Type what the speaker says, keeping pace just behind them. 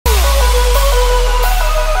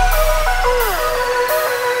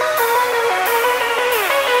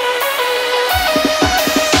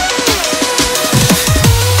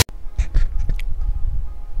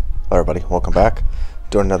everybody, welcome back.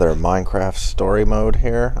 Doing another Minecraft story mode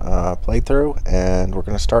here, playthrough, and we're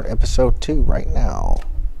going to start episode 2 right now.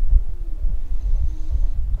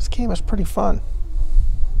 This game is pretty fun.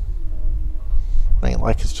 I ain't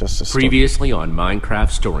like it's just a story. Previously on Minecraft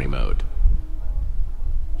story mode.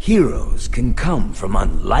 Heroes can come from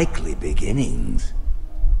unlikely beginnings.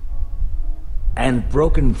 And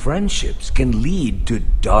broken friendships can lead to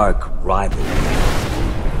dark rivalry.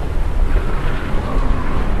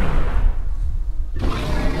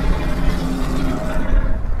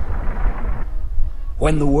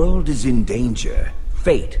 When the world is in danger,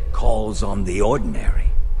 fate calls on the ordinary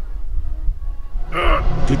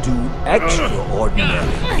to do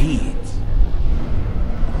extraordinary deeds.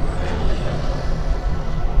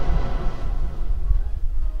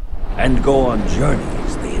 And go on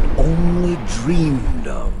journeys they had only dreamed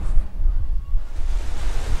of.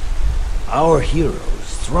 Our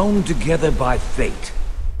heroes, thrown together by fate,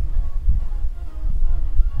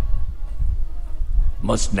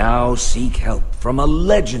 must now seek help from a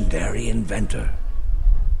legendary inventor.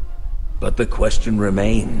 But the question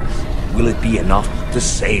remains, will it be enough to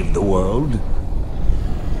save the world?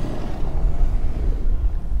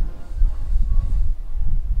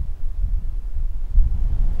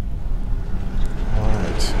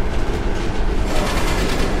 Alright.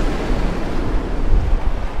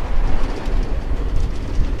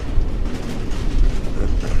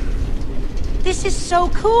 This is so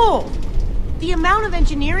cool! The amount of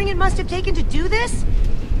engineering it must have taken to do this?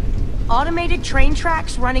 Automated train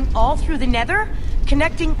tracks running all through the Nether,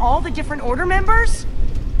 connecting all the different Order members?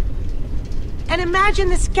 And imagine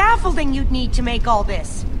the scaffolding you'd need to make all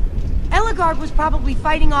this. Ellegaard was probably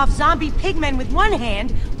fighting off zombie pigmen with one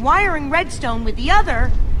hand, wiring redstone with the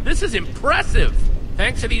other. This is impressive!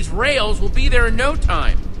 Thanks to these rails, we'll be there in no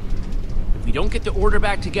time. If we don't get the order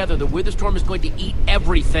back together, the Witherstorm is going to eat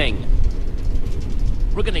everything.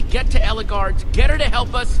 We're gonna get to Ellegaard's, get her to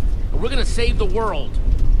help us, and we're gonna save the world.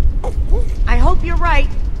 I hope you're right.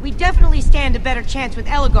 We definitely stand a better chance with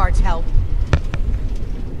Ellegaard's help.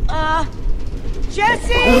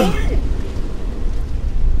 Jesse!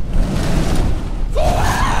 Oh!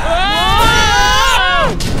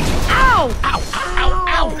 Ow! Ow, ow, ow,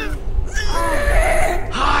 ow!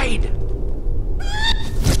 Hide!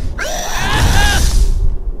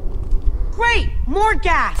 Great! More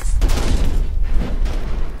gas!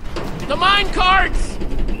 The mine carts!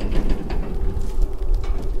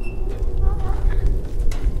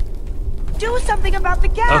 Do something about the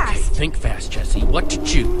gas! Okay, think fast, Jesse. What to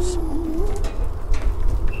choose?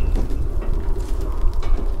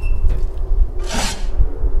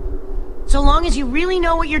 So long as you really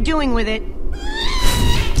know what you're doing with it.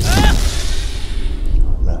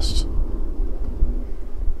 Missed.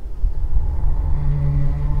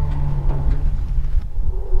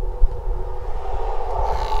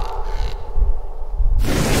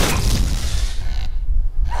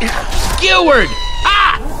 Skewered!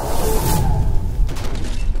 Ah!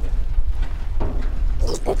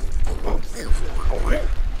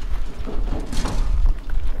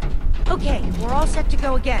 Okay, we're all set to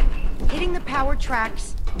go again. Hitting the power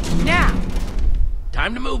tracks now.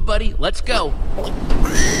 Time to move, buddy. Let's go.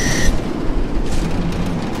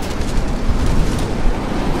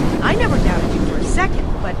 I never doubted you for a second,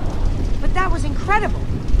 but that was incredible.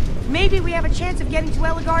 Maybe we have a chance of getting to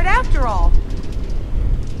Ellegaard after all.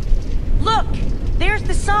 Look, there's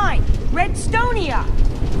the sign. Redstonia.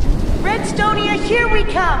 Redstonia, here we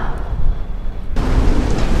come.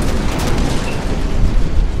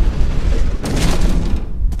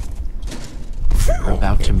 We're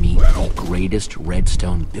about to meet the greatest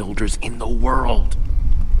redstone builders in the world.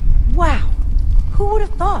 Wow. Who would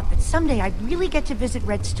have thought that someday I'd really get to visit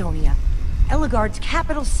Redstonia, Ellegaard's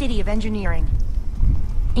capital city of engineering?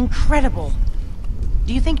 Incredible.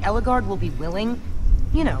 Do you think Ellegaard will be willing,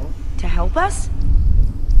 you know, to help us?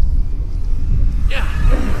 Yeah.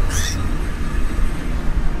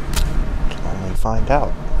 Can only find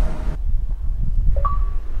out.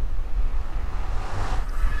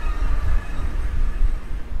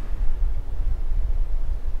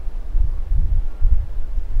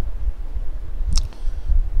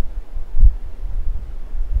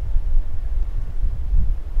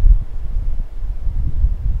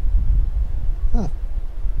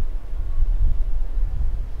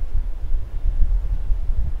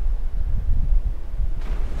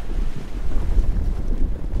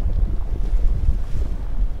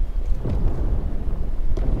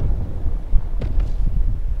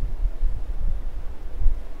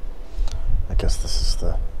 Guess this is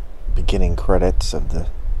the beginning credits of the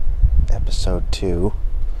episode 2.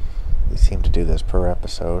 They seem to do this per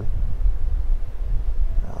episode.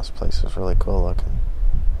 Now let's play place is really cool looking.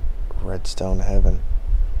 Redstone heaven.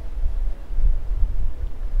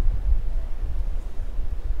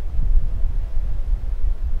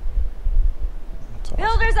 That's awesome.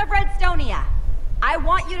 Builders of Redstonia, I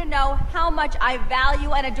want you to know how much I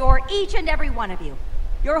value and adore each and every one of you.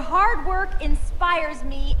 Your hard work inspires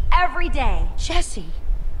me every day. Jesse,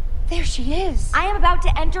 there she is. I am about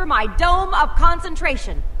to enter my dome of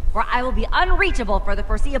concentration, where I will be unreachable for the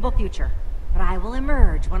foreseeable future. But I will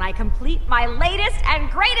emerge when I complete my latest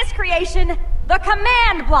and greatest creation, the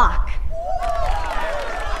command block.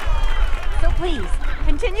 So please,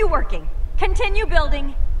 continue working, continue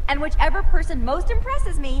building, and whichever person most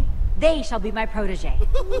impresses me, they shall be my protege,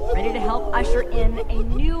 ready to help usher in a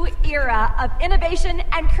new era of innovation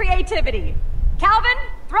and creativity. Calvin,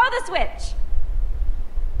 throw the switch.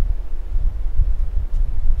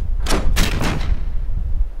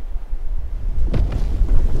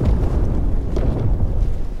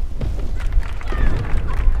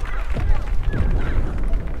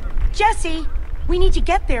 Jesse, we need to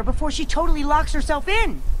get there before she totally locks herself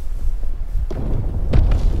in.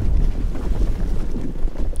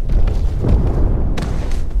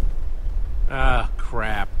 Ah,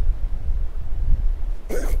 crap.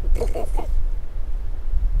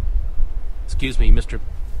 Excuse me, Mr.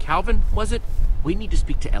 Calvin, was it? We need to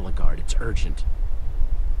speak to Eligard. It's urgent.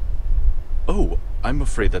 Oh, I'm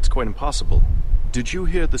afraid that's quite impossible. Did you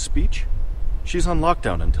hear the speech? She's on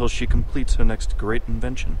lockdown until she completes her next great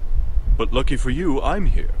invention. But lucky for you, I'm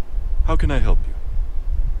here. How can I help you?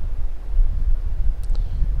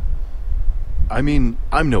 I mean,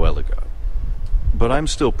 I'm no Eligard, but I'm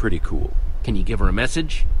still pretty cool. Can you give her a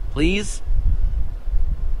message, please?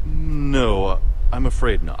 No, I'm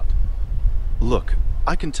afraid not. Look,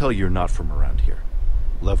 I can tell you're not from around here.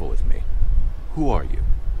 Level with me. Who are you?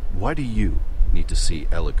 Why do you need to see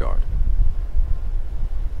Eligard?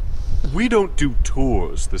 We don't do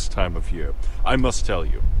tours this time of year, I must tell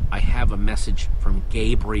you. I have a message from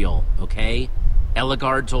Gabriel, okay?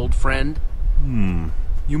 Eligard's old friend.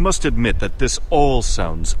 You must admit that this all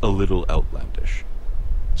sounds a little outlandish.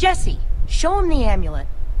 Jesse, show him the amulet.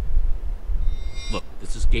 Look,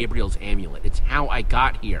 this is Gabriel's amulet. It's how I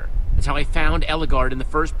got here. It's how I found Eligard in the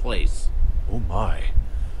first place. Oh my.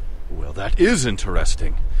 Well, that is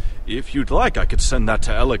interesting. If you'd like, I could send that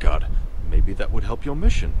to Eligard. Maybe that would help your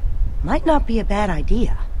mission. Might not be a bad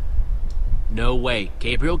idea. No way.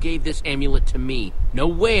 Gabriel gave this amulet to me. No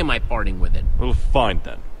way am I parting with it. Well, fine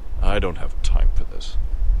then. I don't have time for this.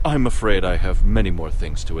 I'm afraid I have many more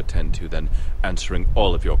things to attend to than answering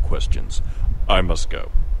all of your questions. I must go.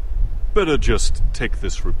 Better just take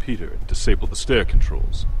this repeater and disable the stair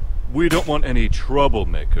controls. We don't want any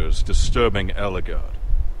troublemakers disturbing Eligard.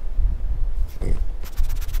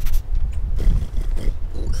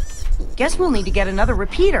 Guess we'll need to get another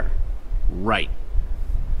repeater. Right.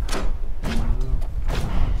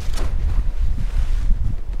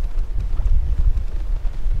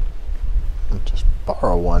 Just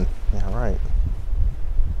borrow one. Yeah, right.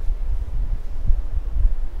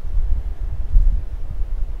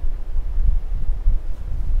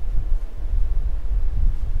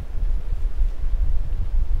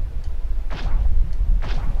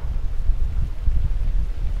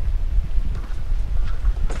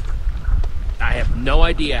 I have no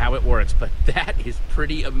idea how it works, but that is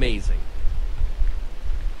pretty amazing.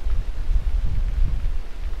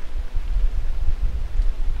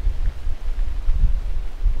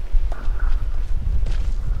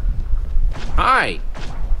 Hi.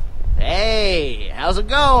 Hey, how's it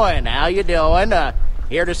going? How you doing?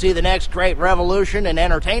 Here to see the next great revolution in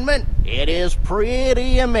entertainment? It is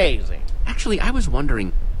pretty amazing. Actually, I was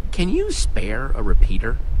wondering, can you spare a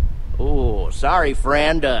repeater? Oh, sorry,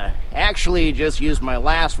 friend. Actually, just used my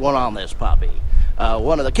last one on this puppy.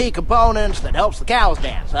 One of the key components that helps the cows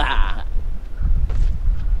dance.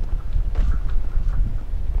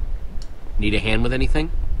 Need a hand with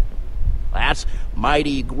anything? That's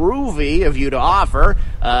mighty groovy of you to offer,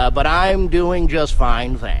 but I'm doing just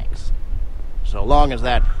fine, thanks. So long as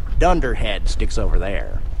that dunderhead sticks over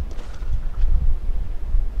there.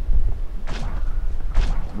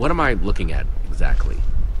 What am I looking at exactly?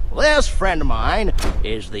 This friend of mine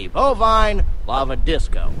is the bovine lava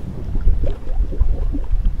disco.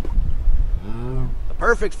 The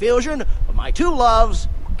perfect fusion of my two loves,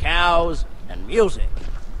 cows and music.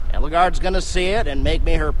 Eligard's gonna see it and make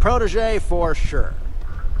me her protege for sure.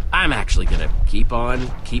 I'm actually gonna keep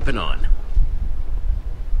on keeping on.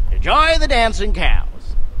 Enjoy the dancing cows.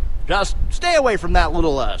 Just stay away from that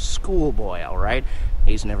little schoolboy, all right?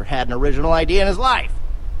 He's never had an original idea in his life.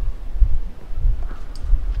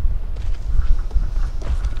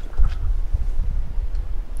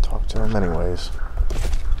 to him anyways.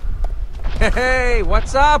 Hey,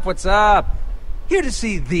 what's up? What's up? Here to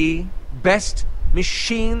see the best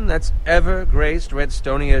machine that's ever graced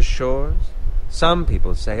Redstonia's shores? Some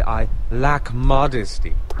people say I lack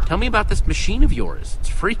modesty. Tell me about this machine of yours. It's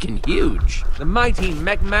freaking huge. The mighty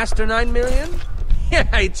Mechmaster 9 million? Yeah,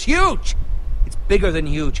 it's huge! It's bigger than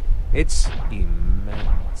huge. It's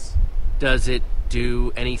immense. Does it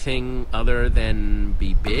do anything other than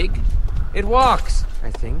be big? It walks,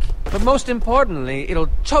 I think. But most importantly, it'll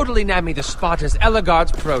totally nab me the spot as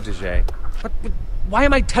Ellegaard's protege. But why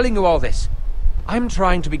am I telling you all this? I'm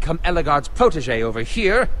trying to become Ellegaard's protege over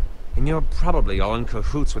here, and you're probably all in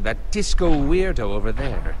cahoots with that disco weirdo over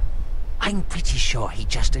there. I'm pretty sure he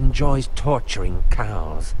just enjoys torturing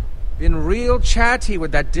cows. Been real chatty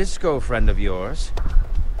with that disco friend of yours.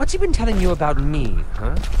 What's he been telling you about me,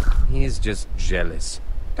 huh? He's just jealous.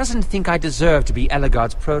 Doesn't think I deserve to be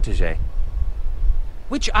Ellegaard's protege.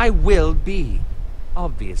 Which I will be,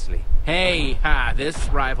 obviously. Hey, this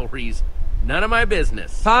rivalry's none of my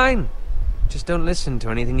business. Fine. Just don't listen to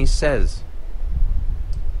anything he says.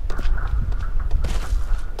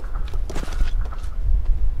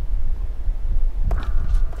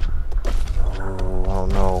 Oh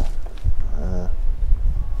no.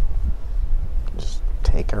 Just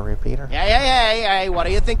take a repeater? Hey, what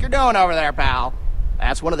do you think you're doing over there, pal?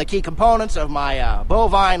 That's one of the key components of my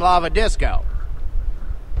bovine lava disco.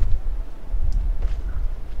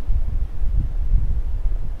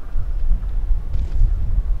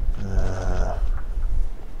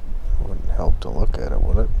 Wouldn't help to look at it,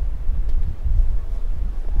 would it?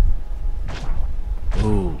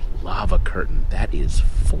 Ooh, lava curtain. That is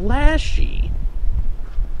flashy.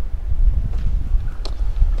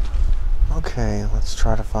 Okay, let's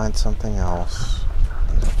try to find something else.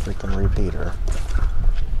 Need a freaking repeater.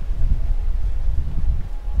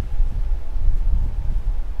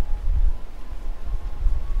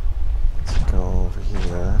 Let's go over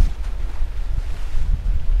here.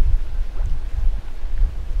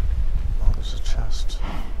 Oh, there's a chest.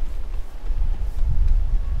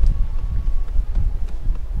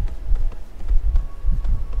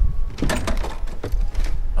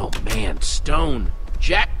 Oh man, stone.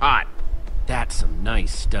 Jackpot. That's some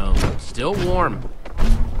nice stone. Still warm.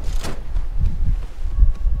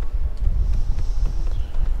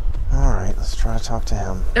 Alright, let's try to talk to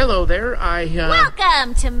him. Hello there,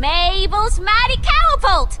 Welcome to Mabel's Mighty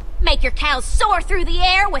Catapult! Make your cows soar through the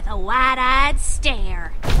air with a wide-eyed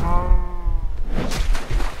stare.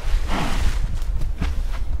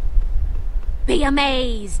 Be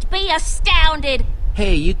amazed, be astounded.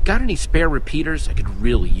 Hey, you got any spare repeaters? I could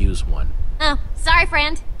really use one. Oh, sorry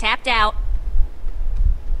friend, tapped out.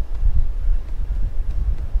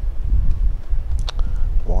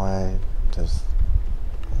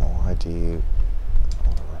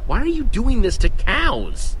 Why are you doing this to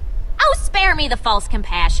cows? Oh, spare me the false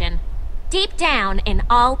compassion. Deep down in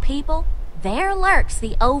all people, there lurks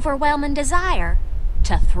the overwhelming desire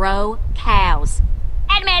to throw cows.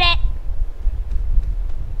 Admit it!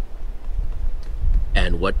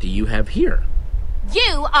 And what do you have here?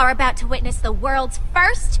 You are about to witness the world's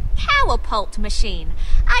first catapult machine.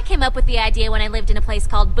 I came up with the idea when I lived in a place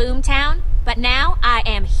called Boomtown, but now I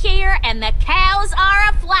am here and the cows are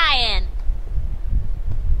a-flying.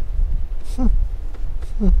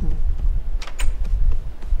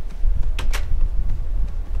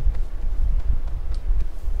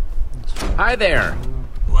 Hi there.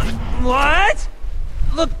 What?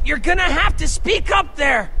 Look, you're gonna have to speak up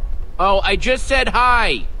there. Oh, I just said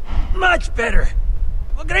hi. Much better.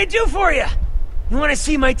 What can I do for you? You want to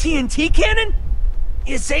see my TNT cannon?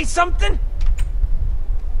 You say something?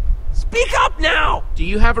 Speak up now! Do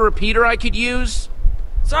you have a repeater I could use?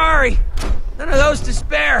 Sorry, none of those to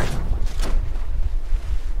spare.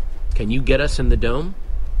 Can you get us in the dome?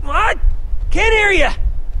 What? Can't hear you.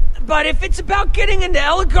 But if it's about getting into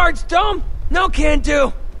Ellegaard's dome, no can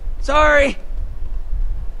do. Sorry.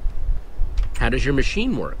 How does your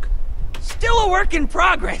machine work? Still a work in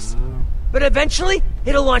progress. But eventually,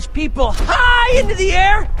 it'll launch people high into the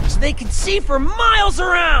air so they can see for miles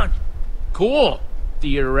around. Cool,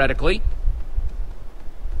 theoretically.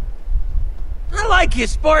 I like you,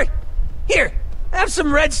 sport. Here, have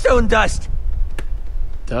some redstone dust.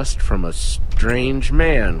 Dust from a strange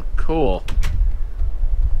man. Cool.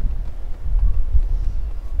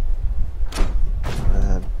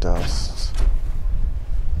 Red dust.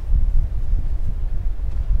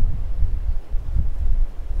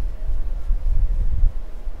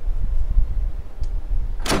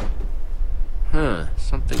 Huh,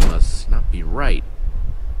 something must not be right.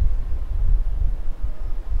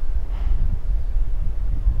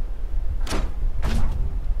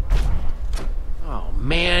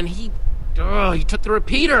 Oh, you took the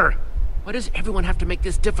repeater! Why does everyone have to make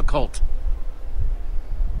this difficult?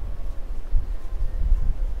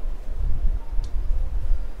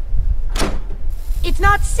 It's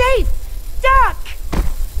not safe! Duck!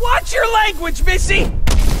 Watch your language, Missy!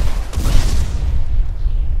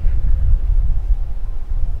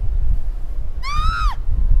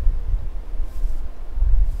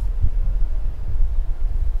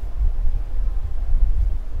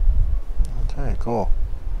 Okay, cool.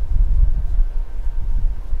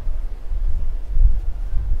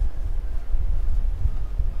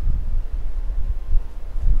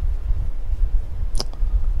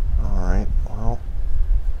 Alright, well.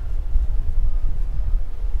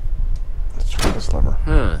 Let's try this lever.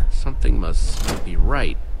 Huh, something must not be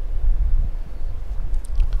right.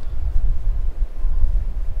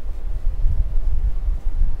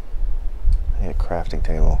 Hey, a crafting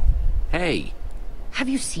table. Hey, Have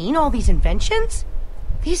you seen all these inventions?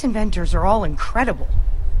 These inventors are all incredible.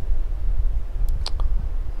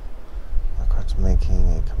 Records making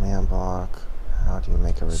a command block. How do you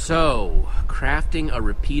make a repeater? so, crafting a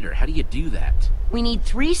repeater, how do you do that? We need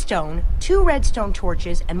 3 stone, 2 redstone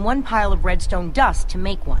torches, and 1 pile of redstone dust to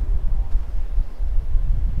make one.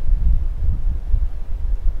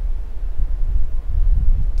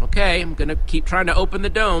 Okay, I'm gonna keep trying to open the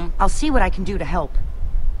dome. I'll see what I can do to help.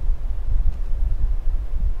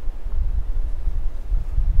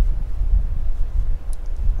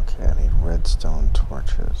 Okay, I need redstone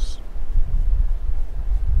torches.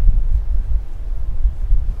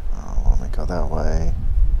 Oh, let me go that way.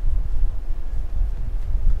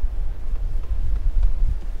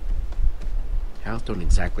 Cows don't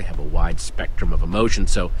exactly have a wide spectrum of emotion,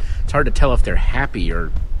 so it's hard to tell if they're happy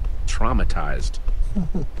or traumatized.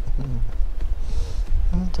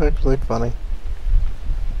 It's actually funny.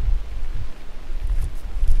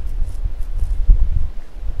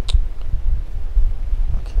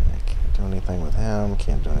 Okay, can't do anything with him.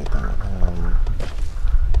 Can't do anything with him.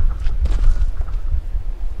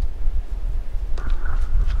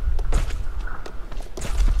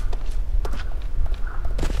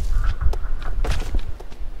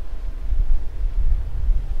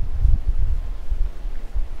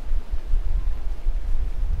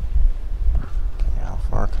 Okay, how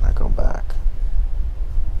far can I go back?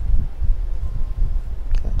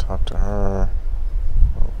 Can't talk to her.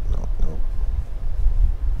 Oh, no, no.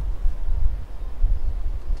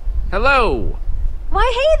 Hello!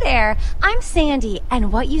 Why, hey there! I'm Sandy,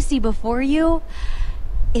 and what you see before you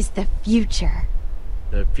is the future.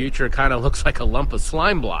 The future kind of looks like a lump of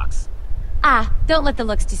slime blocks. Ah, don't let the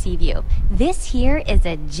looks deceive you. This here is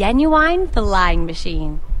a genuine flying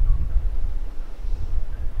machine.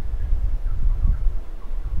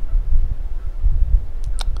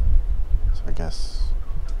 So I guess.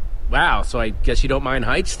 Wow, so I guess you don't mind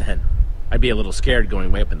heights then? I'd be a little scared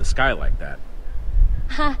going way up in the sky like that.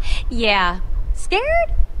 Huh, yeah.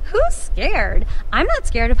 Scared? Who's scared? I'm not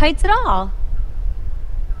scared of heights at all.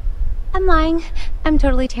 I'm lying. I'm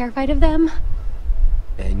totally terrified of them.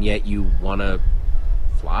 And yet you wanna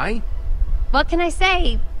fly? What can I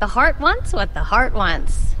say? The heart wants what the heart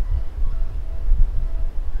wants.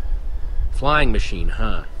 Flying machine,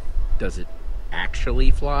 huh? Does it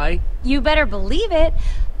actually fly? You better believe it,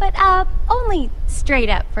 but only straight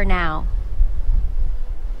up for now.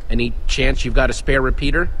 Any chance you've got a spare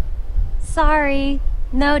repeater? Sorry,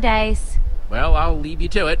 no dice. Well, I'll leave you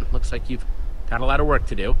to it. Looks like you've got a lot of work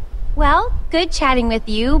to do. Well, good chatting with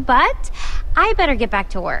you, but I better get back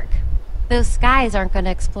to work. Those skies aren't going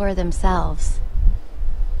to explore themselves.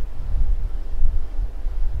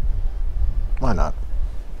 Why not?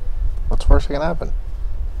 What's worse that can happen?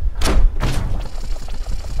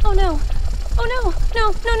 Oh no! Oh no!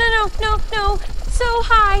 No, no, no, no, no, no! So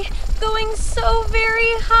high! Going so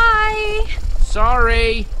very high!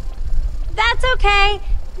 Sorry! That's okay!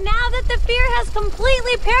 Now that the fear has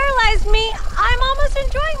completely paralyzed me, I'm almost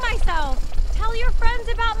enjoying myself! Tell your friends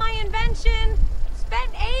about my invention!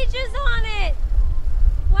 Spent ages on it!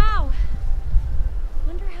 Wow.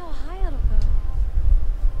 Wonder how high it'll go.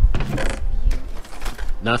 This view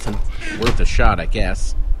is Nothing. Worth a shot, I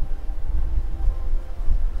guess.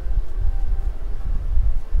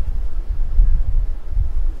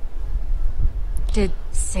 Did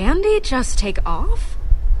Sandy just take off?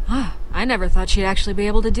 I never thought she'd actually be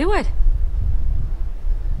able to do it.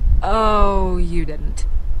 Oh, you didn't.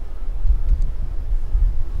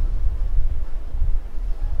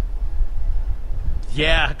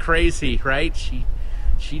 Yeah, crazy, right? She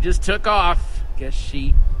just took off. Guess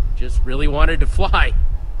she just really wanted to fly.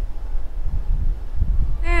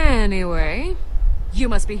 Anyway, you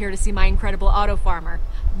must be here to see my incredible auto farmer.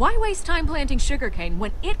 Why waste time planting sugarcane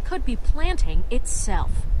when it could be planting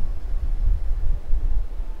itself?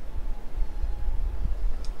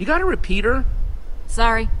 You got a repeater?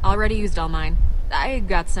 Sorry, already used all mine. I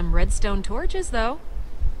got some redstone torches, though.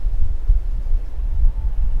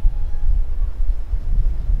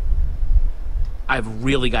 I've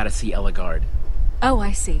really got to see Eligard. Oh,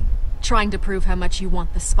 I see. Trying to prove how much you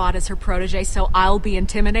want the spot as her protege so I'll be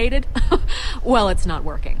intimidated? Well, it's not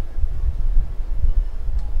working.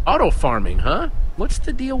 Auto farming, huh? What's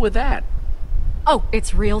the deal with that? Oh,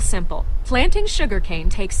 it's real simple. Planting sugarcane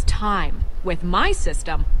takes time. With my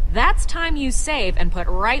system, that's time you save and put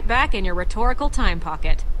right back in your rhetorical time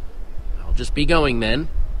pocket. I'll just be going then.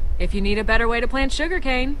 If you need a better way to plant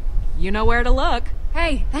sugarcane, you know where to look.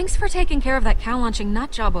 Hey, thanks for taking care of that cow-launching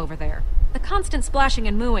nut job over there. The constant splashing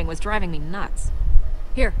and mooing was driving me nuts.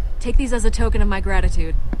 Here, take these as a token of my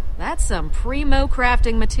gratitude. That's some primo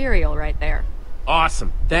crafting material right there.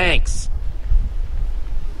 Awesome, thanks.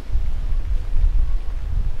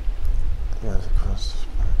 Yeah, across.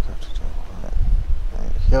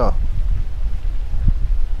 Yeah.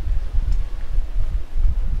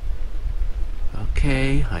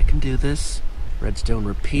 Okay, I can do this. Redstone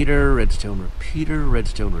repeater, redstone repeater,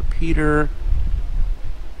 redstone repeater.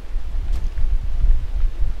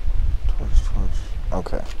 Torch.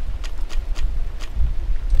 Okay.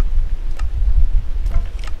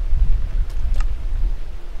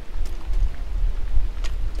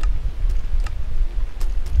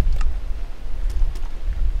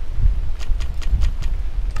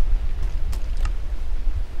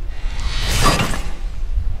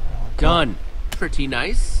 Done. Pretty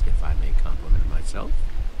nice, if I may compliment myself.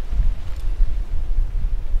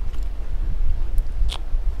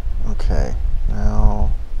 Okay,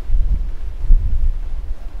 now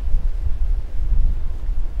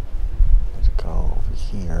let's go over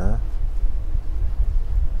here.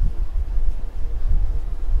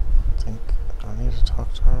 I think, do I need to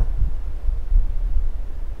talk to her?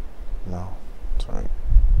 No, it's alright.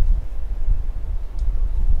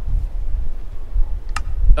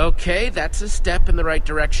 Okay, that's a step in the right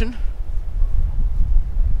direction.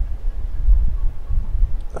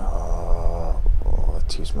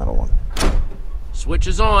 Let's use metal one. Switch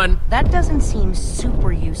is on. That doesn't seem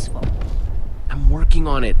super useful. I'm working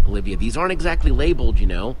on it, Olivia. These aren't exactly labeled, you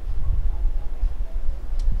know.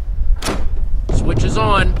 Switch is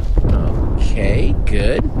on. Okay,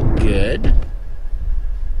 good.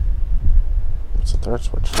 What's the third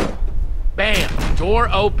switch? Bam! Door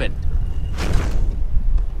open.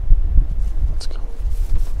 Let's go.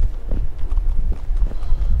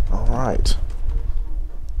 Alright.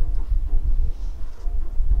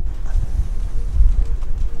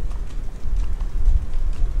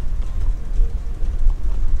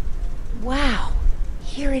 Wow,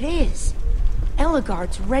 here it is.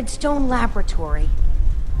 Eligard's Redstone Laboratory.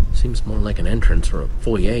 Seems more like an entrance or a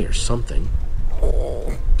foyer or something.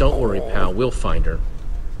 Don't worry, pal. We'll find her.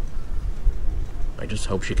 I just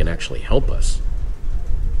hope she can actually help us.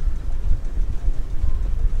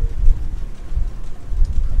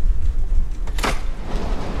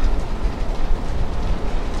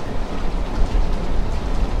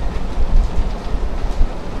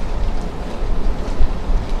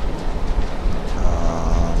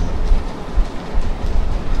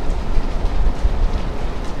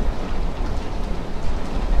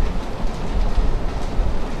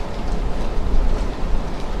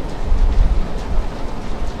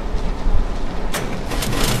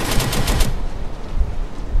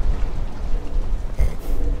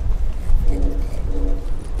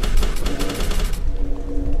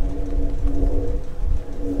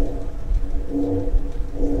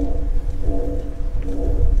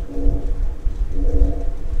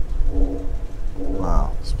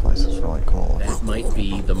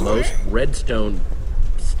 Redstone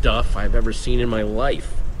stuff I've ever seen in my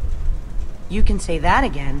life. You can say that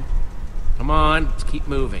again. Come on, let's keep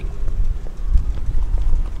moving.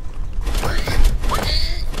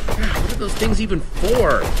 What are those things even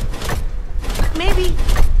for? Maybe,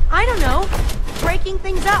 I don't know, breaking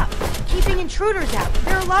things up, keeping intruders out.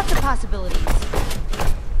 There are lots of possibilities.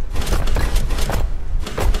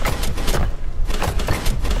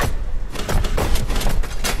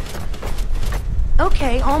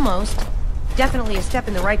 Okay, almost. Definitely a step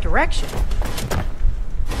in the right direction.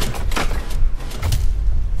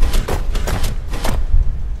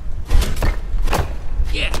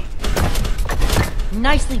 Yeah.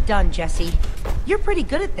 Nicely done, Jesse. You're pretty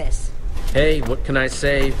good at this. Hey, what can I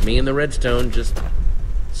say? Me and the Redstone just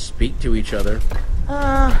speak to each other.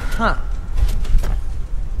 Uh-huh.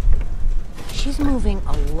 She's moving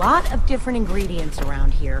a lot of different ingredients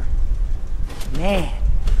around here. Man,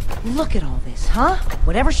 Look at all this, huh?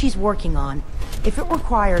 Whatever she's working on, if it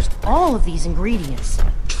requires all of these ingredients.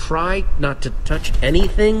 Try not to touch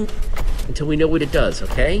anything until we know what it does,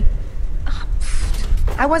 okay?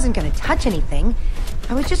 I wasn't going to touch anything.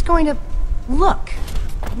 I was just going to look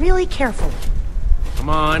really carefully. Come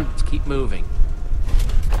on, let's keep moving.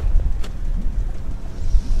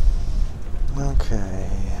 Okay.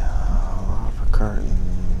 Lava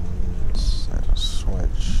curtains. There's a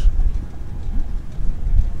switch.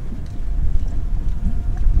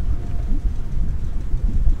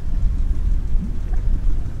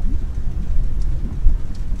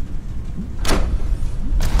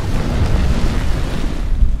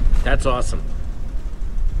 That's awesome.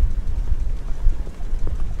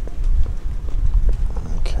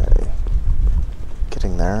 Okay.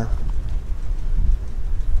 Getting there.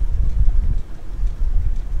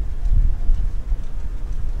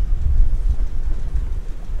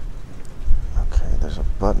 Okay, there's a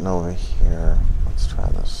button over here. Let's try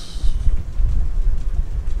this.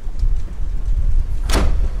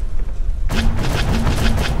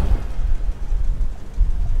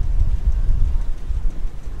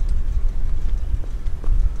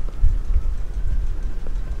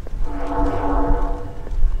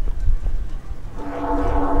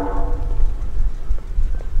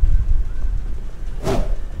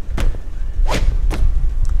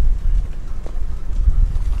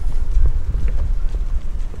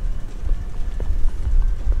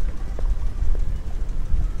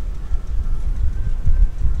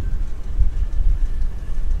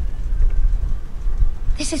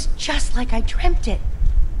 This is just like I dreamt it.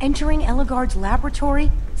 Entering Eligard's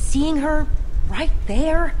laboratory, seeing her right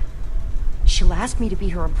there. She'll ask me to be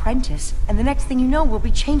her apprentice, and the next thing you know, we'll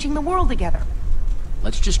be changing the world together.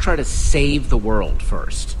 Let's just try to save the world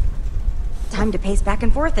first. Time to pace back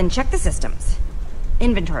and forth and check the systems.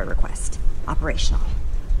 Inventory request. Operational.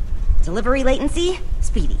 Delivery latency.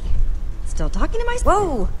 Speedy. Still talking to myself?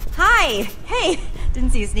 Whoa! Hi! Hey!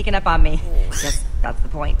 Didn't see you sneaking up on me. Guess that's the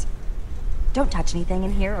point. Don't touch anything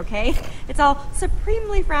in here, okay? It's all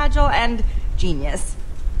supremely fragile and genius.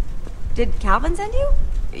 Did Calvin send you?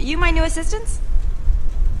 You my new assistants?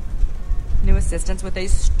 New assistants with a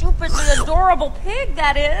stupidly adorable pig,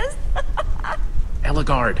 that is.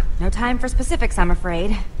 Eligard. No time for specifics, I'm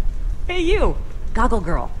afraid. Hey, you! Goggle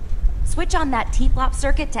Girl. Switch on that T-flop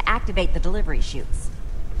circuit to activate the delivery chutes.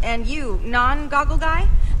 And you, non-goggle guy?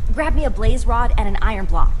 Grab me a blaze rod and an iron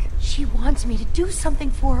block. She wants me to do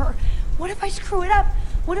something for her. What if I screw it up?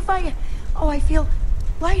 What if I... Oh, I feel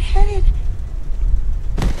lightheaded.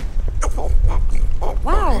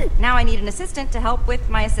 Wow, now I need an assistant to help with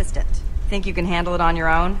my assistant. Think you can handle it on your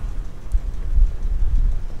own?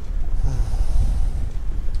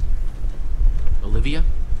 Olivia?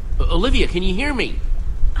 Olivia, can you hear me?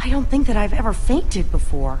 I don't think that I've ever fainted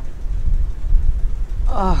before.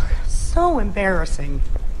 Ugh, so embarrassing.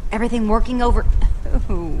 Everything working over...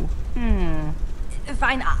 Ooh,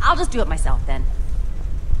 Fine, I'll just do it myself then.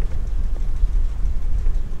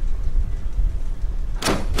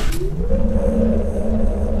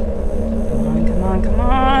 Come on, come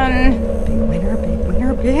on. Big winner, big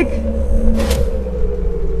winner, big.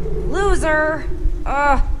 Loser!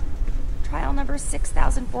 Ugh. Trial number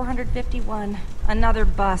 6,451. Another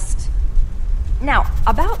bust. Now,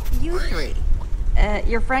 about you three.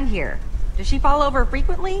 Your friend here. Does she fall over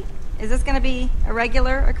frequently? Is this gonna be a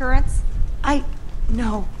regular occurrence?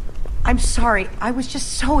 No. I'm sorry. I was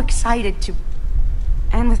just so excited to...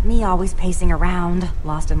 And with me always pacing around,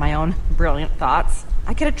 lost in my own brilliant thoughts,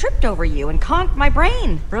 I could have tripped over you and conked my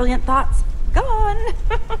brain. Brilliant thoughts gone.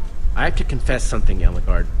 I have to confess something,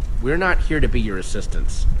 Eligard. We're not here to be your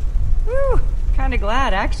assistants. Whew, kinda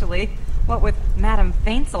glad, actually. What with Madame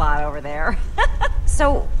Faints-a-Lot over there.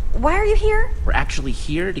 So, why are you here? We're actually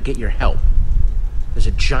here to get your help. There's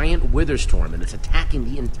a giant wither storm and it's attacking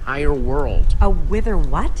the entire world. A wither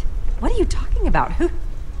what? What are you talking about? Who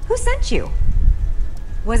sent you?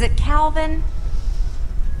 Was it Calvin?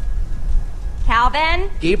 Calvin?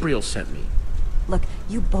 Gabriel sent me. Look,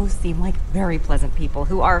 you both seem like very pleasant people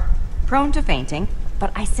who are prone to fainting,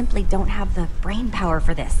 but I simply don't have the brain power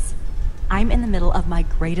for this. I'm in the middle of my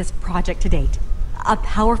greatest project to date. A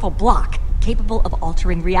powerful block capable of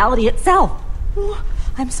altering reality itself. Ooh,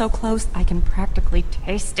 I'm so close I can practically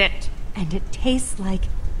taste it. And it tastes like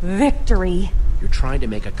victory. You're trying to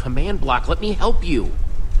make a command block. Let me help you.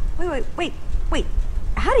 Wait.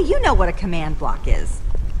 How do you know what a command block is?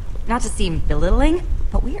 Not to seem belittling,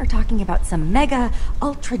 but we are talking about some mega,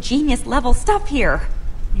 ultra genius level stuff here.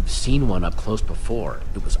 You've seen one up close before.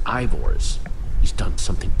 It was Ivor's. He's done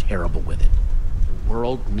something terrible with it. The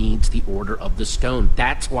world needs the Order of the Stone.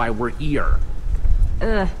 That's why we're here.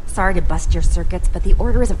 Sorry to bust your circuits, but the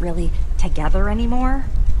Order isn't really together anymore.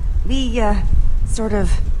 We, sort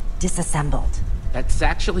of disassembled. That's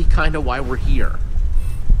actually kind of why we're here.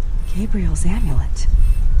 Gabriel's amulet.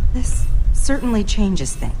 This certainly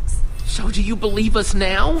changes things. So do you believe us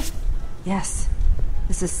now? Yes.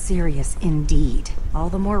 This is serious indeed. All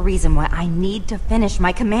the more reason why I need to finish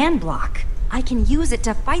my command block. I can use it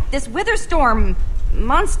to fight this Witherstorm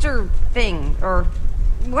monster thing, or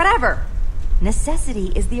whatever.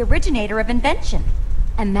 Necessity is the originator of invention.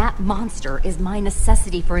 And that monster is my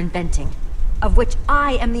necessity for inventing, of which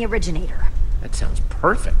I am the originator. That sounds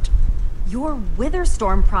perfect. Your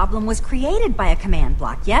Witherstorm problem was created by a command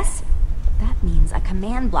block, yes? That means a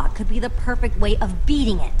command block could be the perfect way of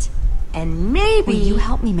beating it. And maybe... Will you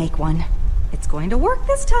help me make one? It's going to work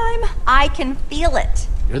this time. I can feel it.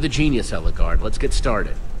 You're the genius, Eligard. Let's get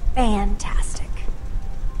started. Fantastic.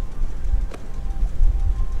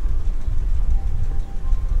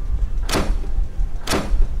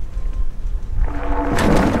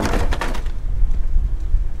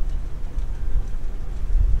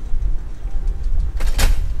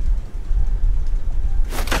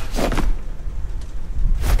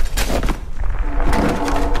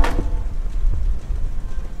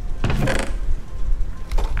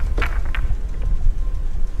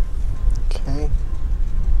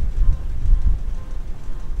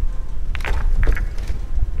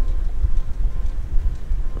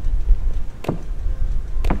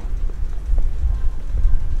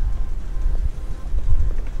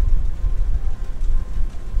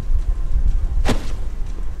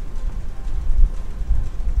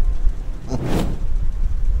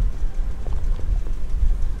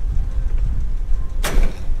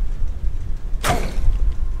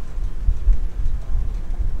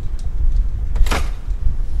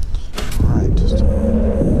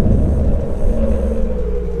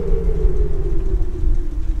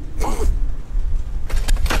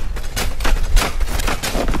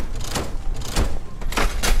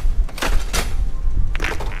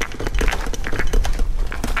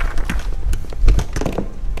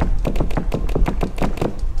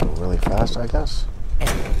 I guess.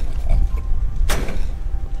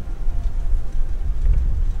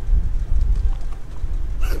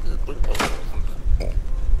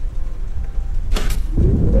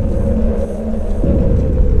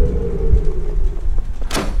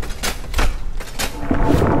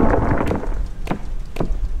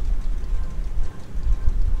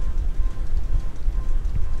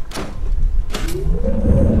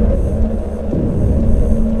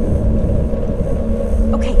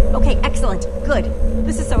 Good.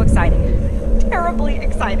 This is so exciting. Terribly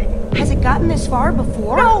exciting. Has it gotten this far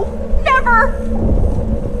before? No! Never!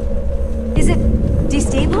 Is it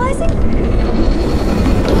destabilizing?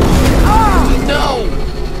 Oh! No!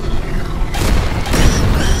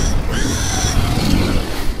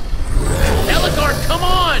 Eligard, come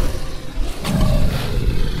on!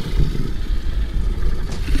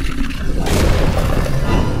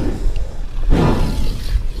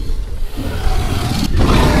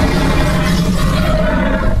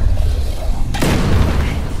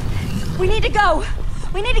 We need to go!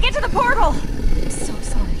 We need to get to the portal! I'm so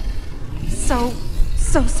sorry.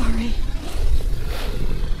 So sorry.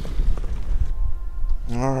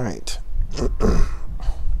 Alright.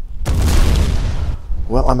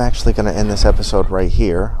 Well, I'm actually going to end this episode right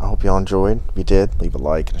here. I hope you all enjoyed. If you did, leave a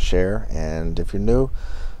like and a share. And if you're new,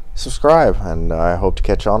 subscribe. And I hope to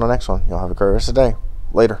catch you on the next one. Y'all have a great rest of the day.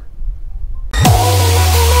 Later.